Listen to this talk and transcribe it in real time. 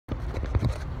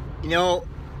You know,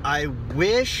 I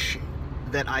wish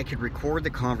that I could record the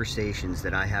conversations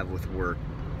that I have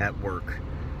at work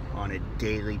on a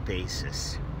daily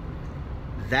basis.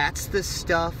 That's the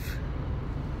stuff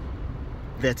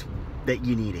that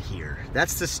you need to hear.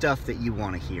 That's the stuff that you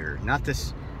want to hear. Not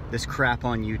this crap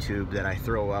on YouTube that I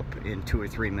throw up in 2 or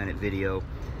 3 minute video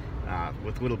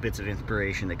with little bits of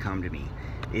inspiration that come to me.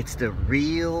 It's the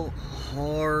real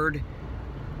hard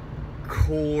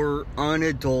core,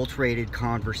 unadulterated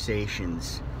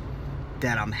conversations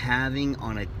that I'm having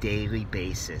on a daily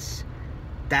basis.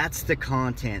 That's the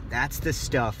content, that's the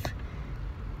stuff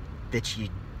that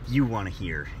you want to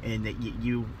hear and that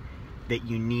you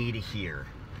need to hear.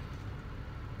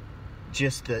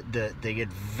 Just the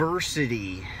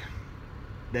adversity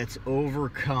that's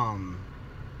overcome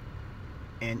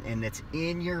and that's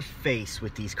in your face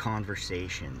with these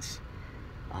conversations,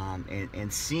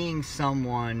 and seeing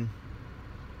someone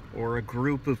or a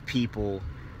group of people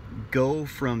go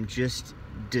from just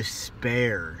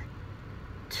despair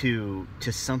to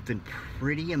something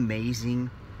pretty amazing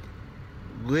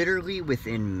literally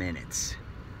within minutes.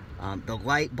 The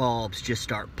light bulbs just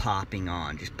start popping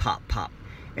on, just pop.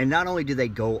 And not only do they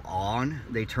go on,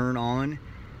 they turn on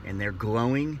and they're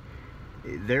glowing,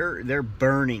 they're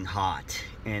burning hot,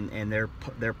 and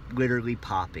they're literally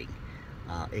popping,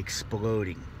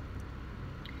 exploding.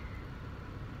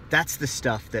 That's the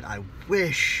stuff that I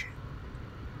wish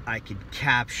I could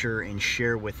capture and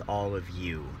share with all of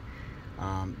you.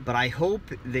 But I hope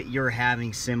that you're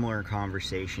having similar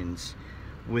conversations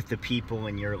with the people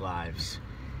in your lives,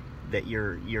 that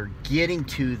you're getting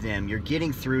to them, you're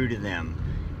getting through to them,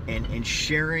 and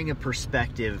sharing a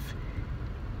perspective,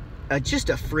 just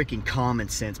a freaking common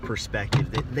sense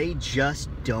perspective that they just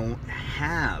don't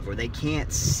have, or they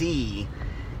can't see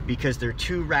because they're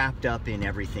too wrapped up in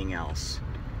everything else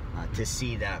to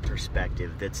see that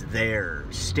perspective that's there,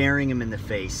 staring them in the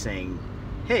face, saying,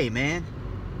 hey man,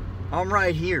 I'm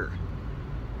right here,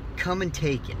 come and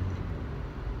take it.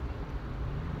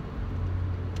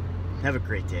 Have a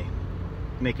great day.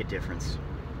 Make a difference.